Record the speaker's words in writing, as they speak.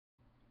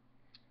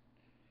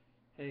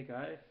Hey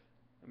guys,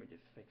 let me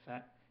just fix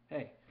that.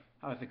 Hey,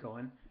 how's it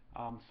going?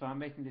 So I'm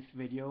making this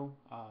video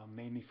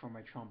mainly for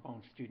my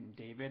trombone student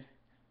David.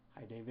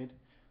 Hi David.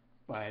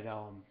 But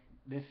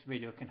this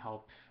video can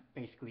help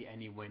basically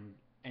any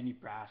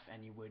brass,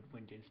 any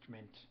wind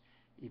instrument,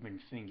 even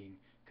singing,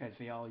 because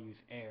they all use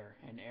air,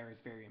 and air is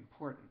very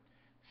important.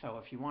 So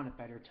if you want a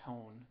better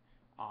tone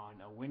on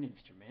a wind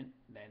instrument,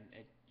 then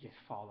it just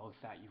follows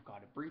that you've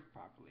got to breathe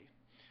properly.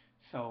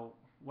 So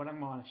what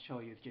I'm going to show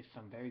you is just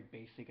some very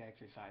basic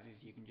exercises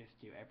you can just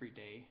do every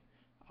day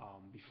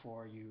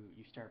before you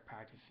start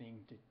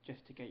practicing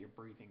just to get your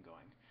breathing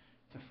going.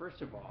 So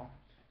first of all,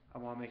 I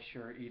want to make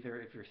sure either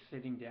if you're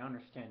sitting down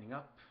or standing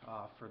up.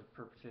 For the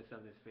purposes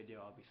of this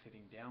video, I'll be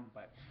sitting down,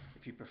 but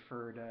if you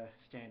prefer to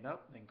stand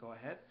up, then go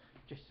ahead.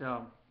 Just here,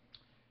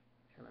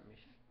 let me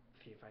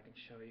see if I can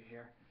show you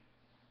here.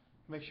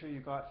 Make sure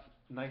you got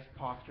nice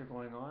posture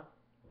going on,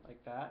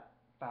 like that,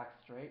 back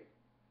straight,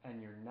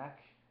 and your neck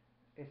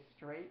is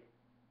straight.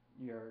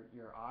 Your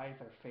eyes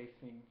are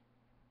facing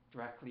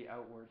directly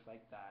outwards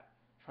like that.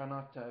 Try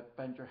not to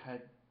bend your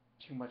head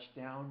too much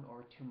down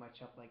or too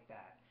much up like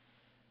that.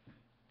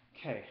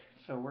 Okay,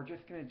 so we're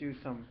just gonna do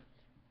some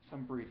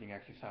breathing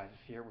exercises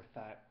here with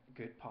that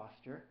good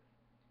posture.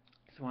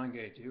 So what I'm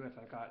gonna do is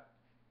I got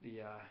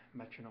the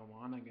metronome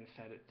on. I'm gonna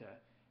set it to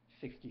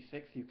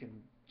 66. You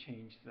can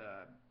change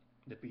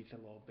the beats a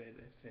little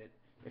bit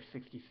if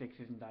 66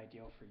 isn't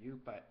ideal for you,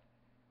 but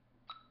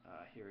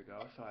here we go.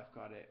 So I've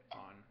got it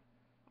on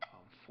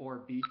 4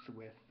 beats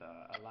with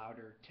a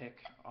louder tick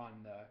on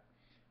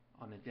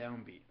the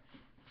downbeat.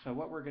 So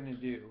what we're going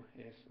to do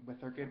is,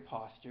 with our good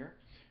posture,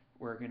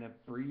 we're going to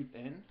breathe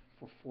in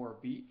for 4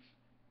 beats,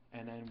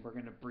 and then we're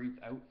going to breathe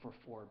out for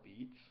 4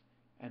 beats,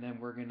 and then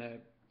we're going to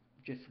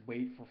just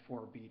wait for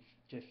 4 beats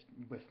just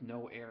with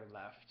no air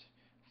left.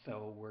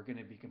 So we're going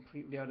to be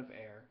completely out of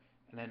air,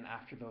 and then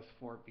after those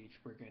 4 beats,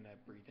 we're going to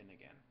breathe in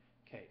again.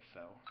 Okay,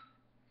 so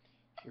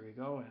here we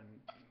go,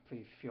 and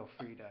please feel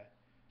free to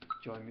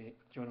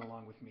join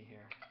along with me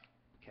here.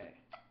 Okay,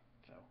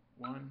 so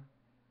 1,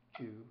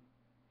 2,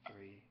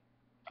 3,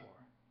 4.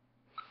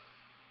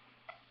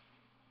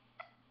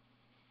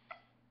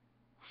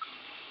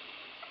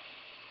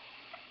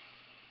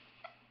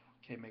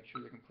 Okay, make sure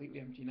you're completely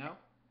empty now.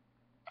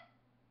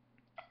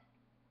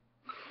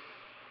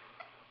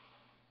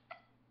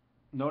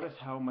 Notice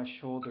how my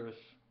shoulders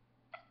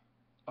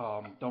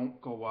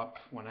don't go up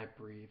when I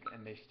breathe,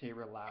 and they stay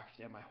relaxed,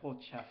 and my whole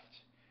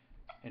chest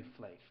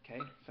inflates. Okay,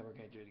 so we're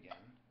gonna do it again.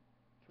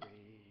 3,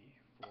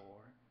 4.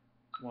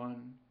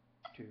 1,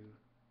 2,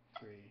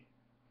 3,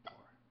 4.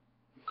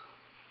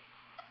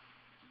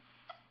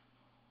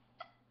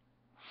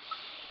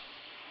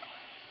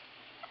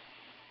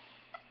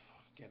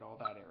 Get all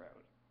that air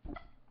out.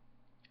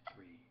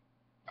 3,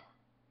 4.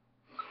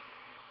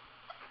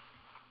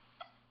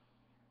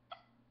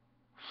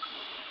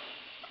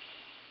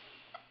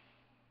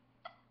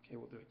 Okay,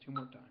 we'll do it 2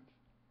 more times.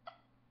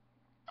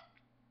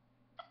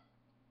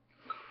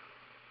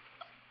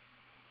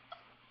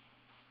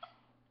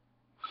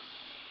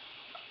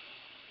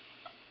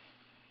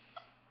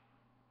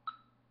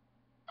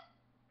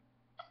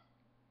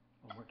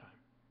 One more time.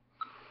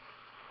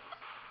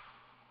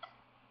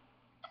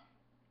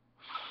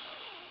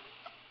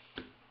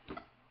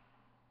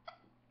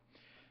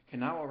 Okay,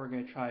 now what we're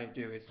going to try to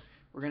do is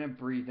we're going to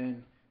breathe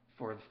in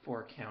for the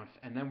 4 counts,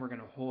 and then we're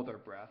going to hold our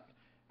breath,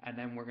 and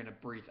then we're going to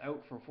breathe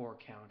out for 4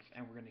 counts,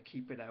 and we're going to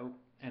keep it out,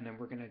 and then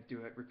we're going to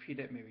do it, repeat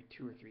it maybe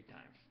 2 or 3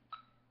 times.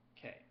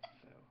 Okay,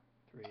 so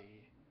 3,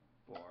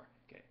 4.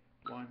 Okay,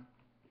 1,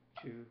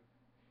 2.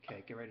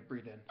 Okay, get ready to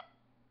breathe in.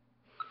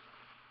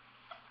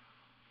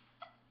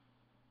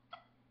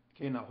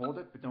 Okay, now hold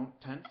it, but don't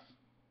tense.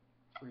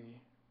 3,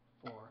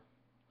 4.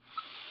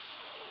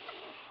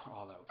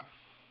 All out.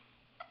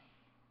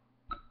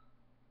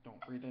 Don't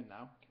breathe in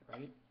now. Okay,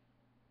 ready?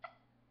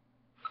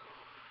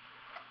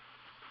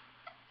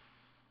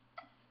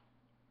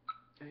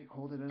 Okay,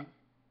 hold it in.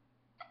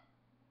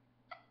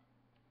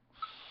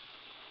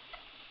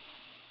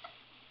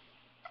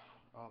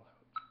 All out.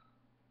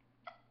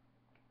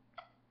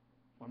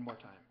 One more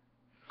time.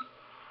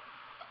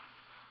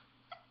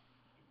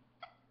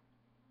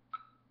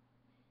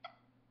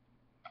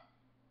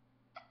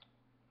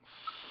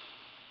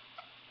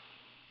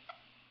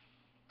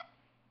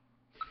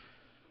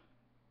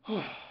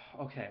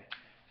 Okay,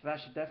 so that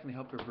should definitely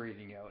help your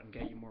breathing out and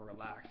get you more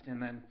relaxed.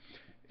 And then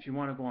if you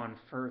want to go on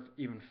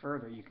even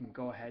further, you can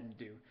go ahead and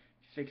do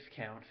 6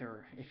 counts,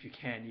 or if you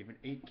can, even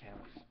 8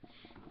 counts.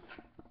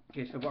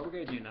 Okay, so what we're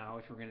going to do now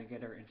is we're going to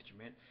get our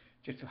instrument.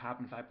 Just so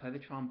happens I play the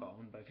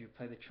trombone, but if you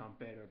play the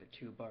trumpet or the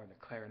tuba or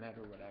the clarinet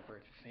or whatever,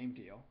 it's the same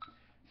deal.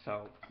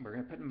 So we're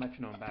going to put the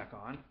metronome back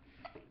on,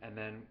 and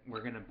then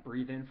we're going to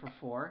breathe in for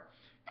 4,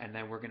 and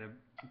then we're going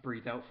to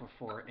breathe out for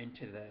 4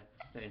 into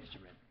the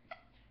instrument.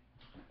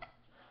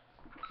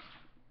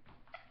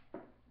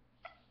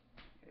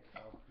 Okay,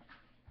 so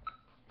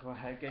go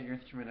ahead, get your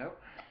instrument out.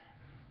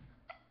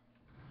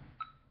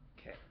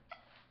 Okay.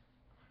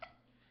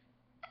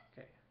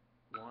 Okay.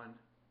 1,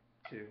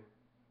 2,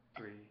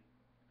 3,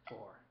 4.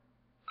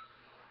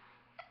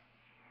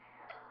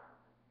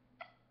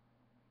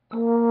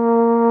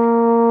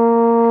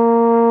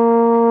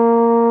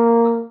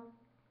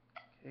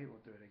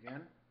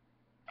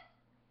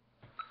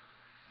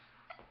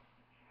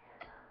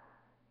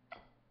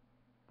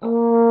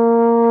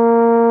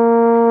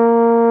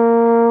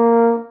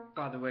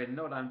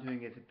 I'm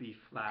doing is a B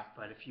flat,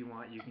 but if you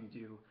want, you can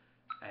do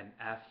an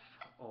F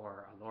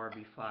or a lower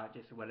B flat,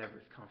 just whatever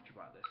is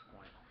comfortable at this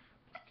point.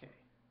 Okay,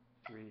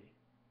 3,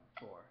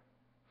 4.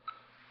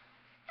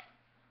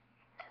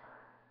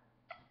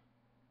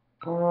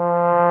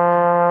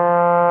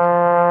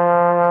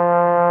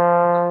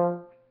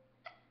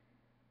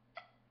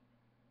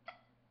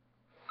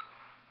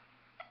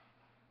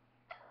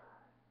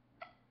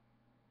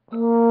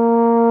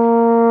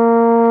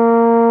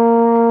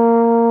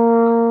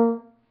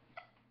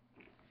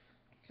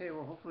 Okay,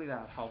 well hopefully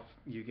that helps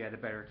you get a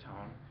better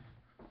tone.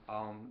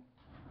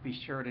 Be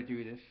sure to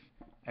do this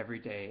every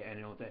day and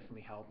it'll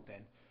definitely help.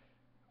 And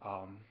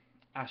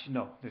actually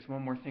no, there's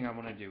one more thing I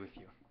want to do with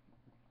you.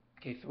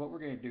 Okay, so what we're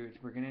going to do is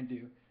we're going to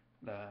do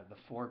the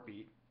 4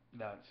 beat,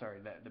 the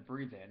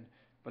breathe in,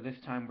 but this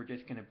time we're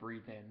just going to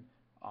breathe in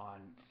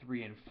on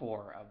 3 and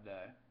 4 of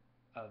the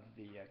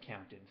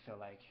count in. So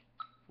like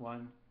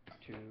 1,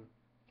 2,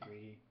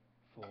 3,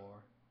 4,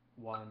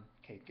 1.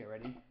 Okay, get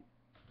ready.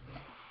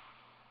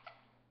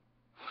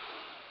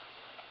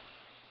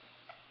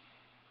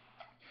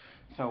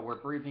 So we're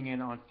breathing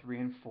in on 3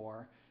 and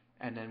 4,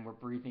 and then we're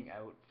breathing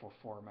out for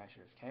 4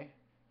 measures. Okay,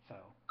 so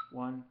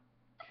 1,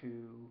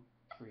 2,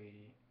 3,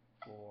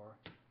 4,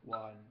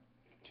 1,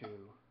 2.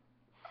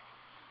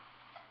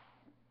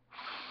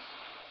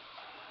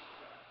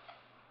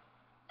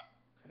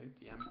 Okay,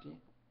 the empty.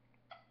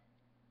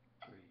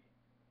 3,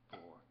 4,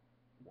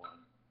 1,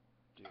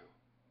 2.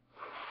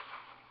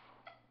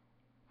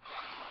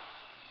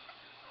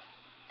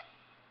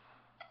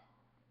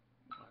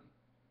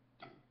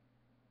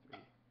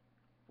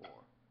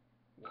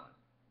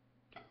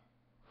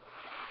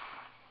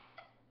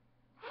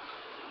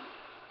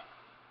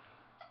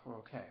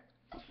 Okay,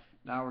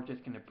 now we're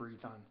just going to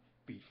breathe on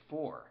beat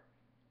 4,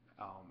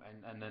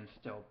 and then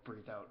still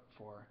breathe out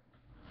for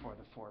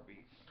the 4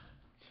 beats.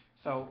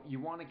 So you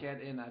want to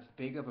get in as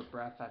big of a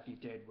breath as you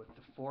did with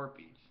the 4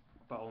 beats,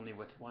 but only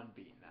with 1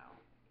 beat now.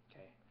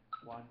 Okay,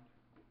 1,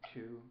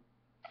 2,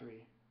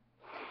 3.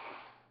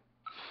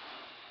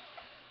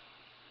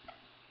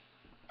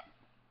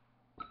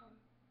 1,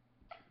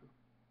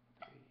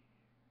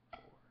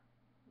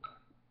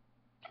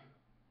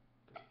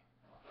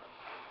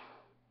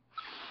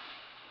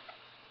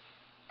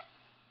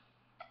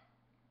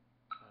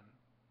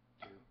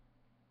 2,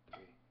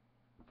 3,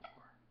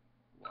 4,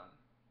 1,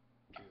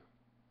 2,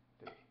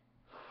 3.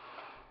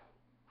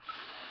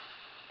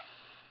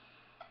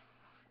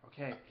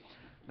 Okay,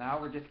 now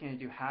we're just going to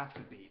do half a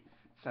beat.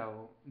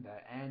 So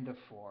the end of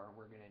 4,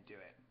 we're going to do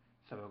it.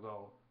 So we'll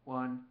go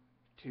 1,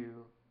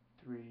 2,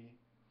 3,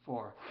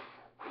 4.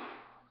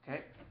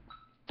 Okay,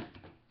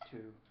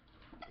 2,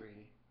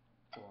 3,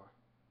 4.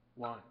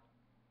 1,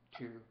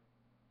 2,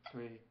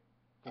 3,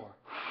 4.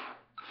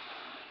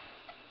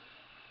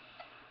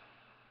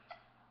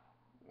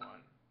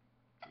 1,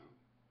 2, 3,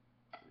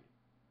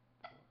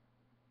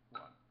 4.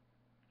 1,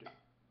 2,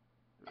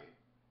 3.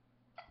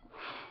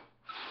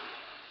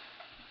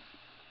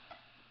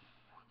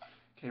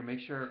 Okay,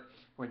 make sure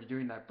when you're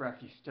doing that breath,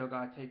 you still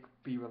gotta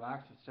be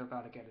relaxed. You still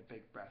gotta get a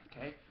big breath.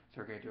 Okay, so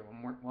we're gonna do it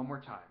one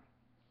more time.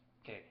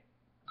 Okay,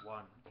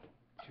 1,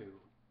 2,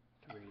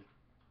 3,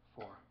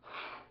 4.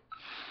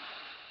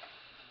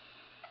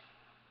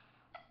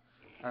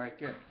 All right,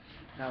 good.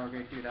 Now we're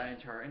gonna do that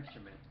into our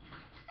instrument.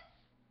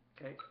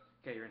 Okay,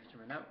 get your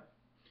instrument out.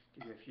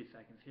 Give you a few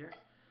seconds here.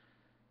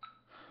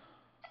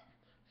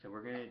 So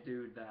we're gonna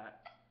do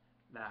that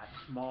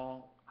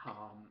small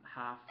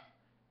half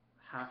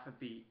a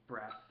beat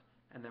breath,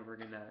 and then we're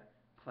gonna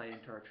play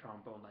into our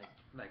trombone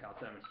like I'll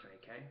demonstrate.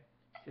 Okay,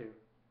 2,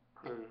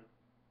 3.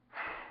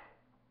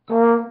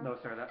 No,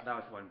 sorry, that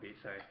was 1 beat.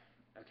 Sorry.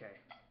 Okay,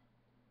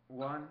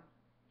 1,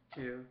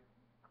 2,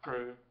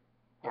 3,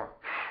 4.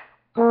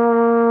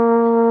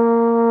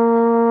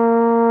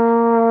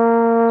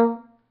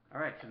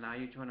 All right, so now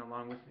you join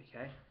along with me.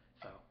 Okay,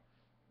 so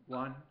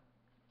 1,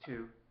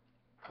 2,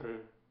 3,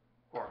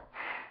 4.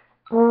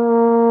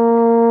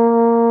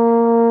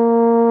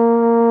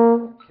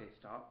 Okay,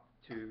 stop.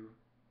 2,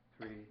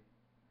 3,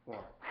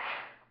 4.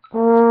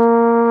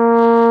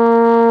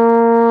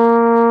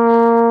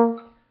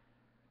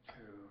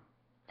 2,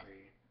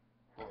 3,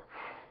 4.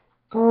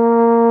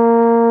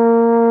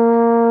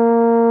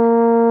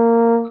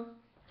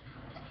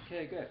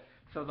 Okay, good.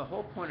 So the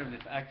whole point of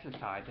this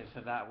exercise is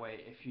so that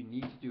way, if you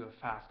need to do a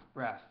fast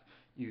breath,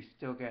 you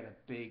still get a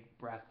big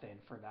breath in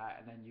for that,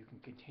 and then you can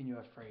continue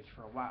a phrase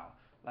for a while.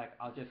 Like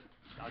I'll just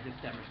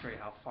demonstrate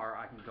how far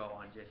I can go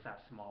on just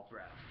that small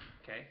breath.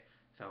 Okay,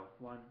 so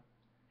 1,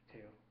 2,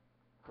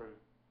 3,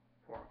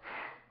 4.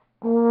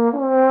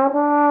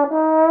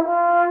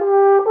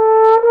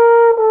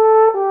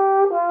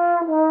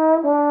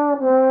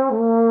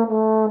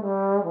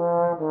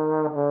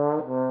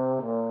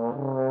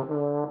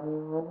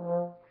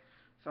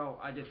 So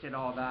I just did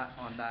all that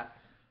on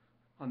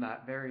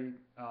that very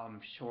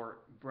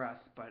short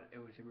breath, but it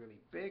was a really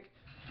big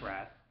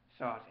breath,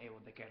 so I was able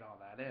to get all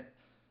that in.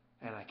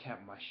 And I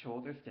kept my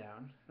shoulders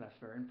down, that's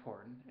very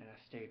important, and I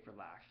stayed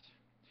relaxed.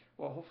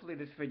 Well, hopefully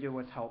this video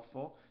was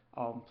helpful.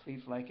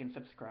 Please like and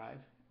subscribe,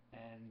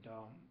 And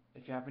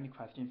if you have any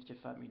questions,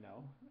 just let me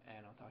know,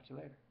 and I'll talk to you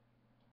later.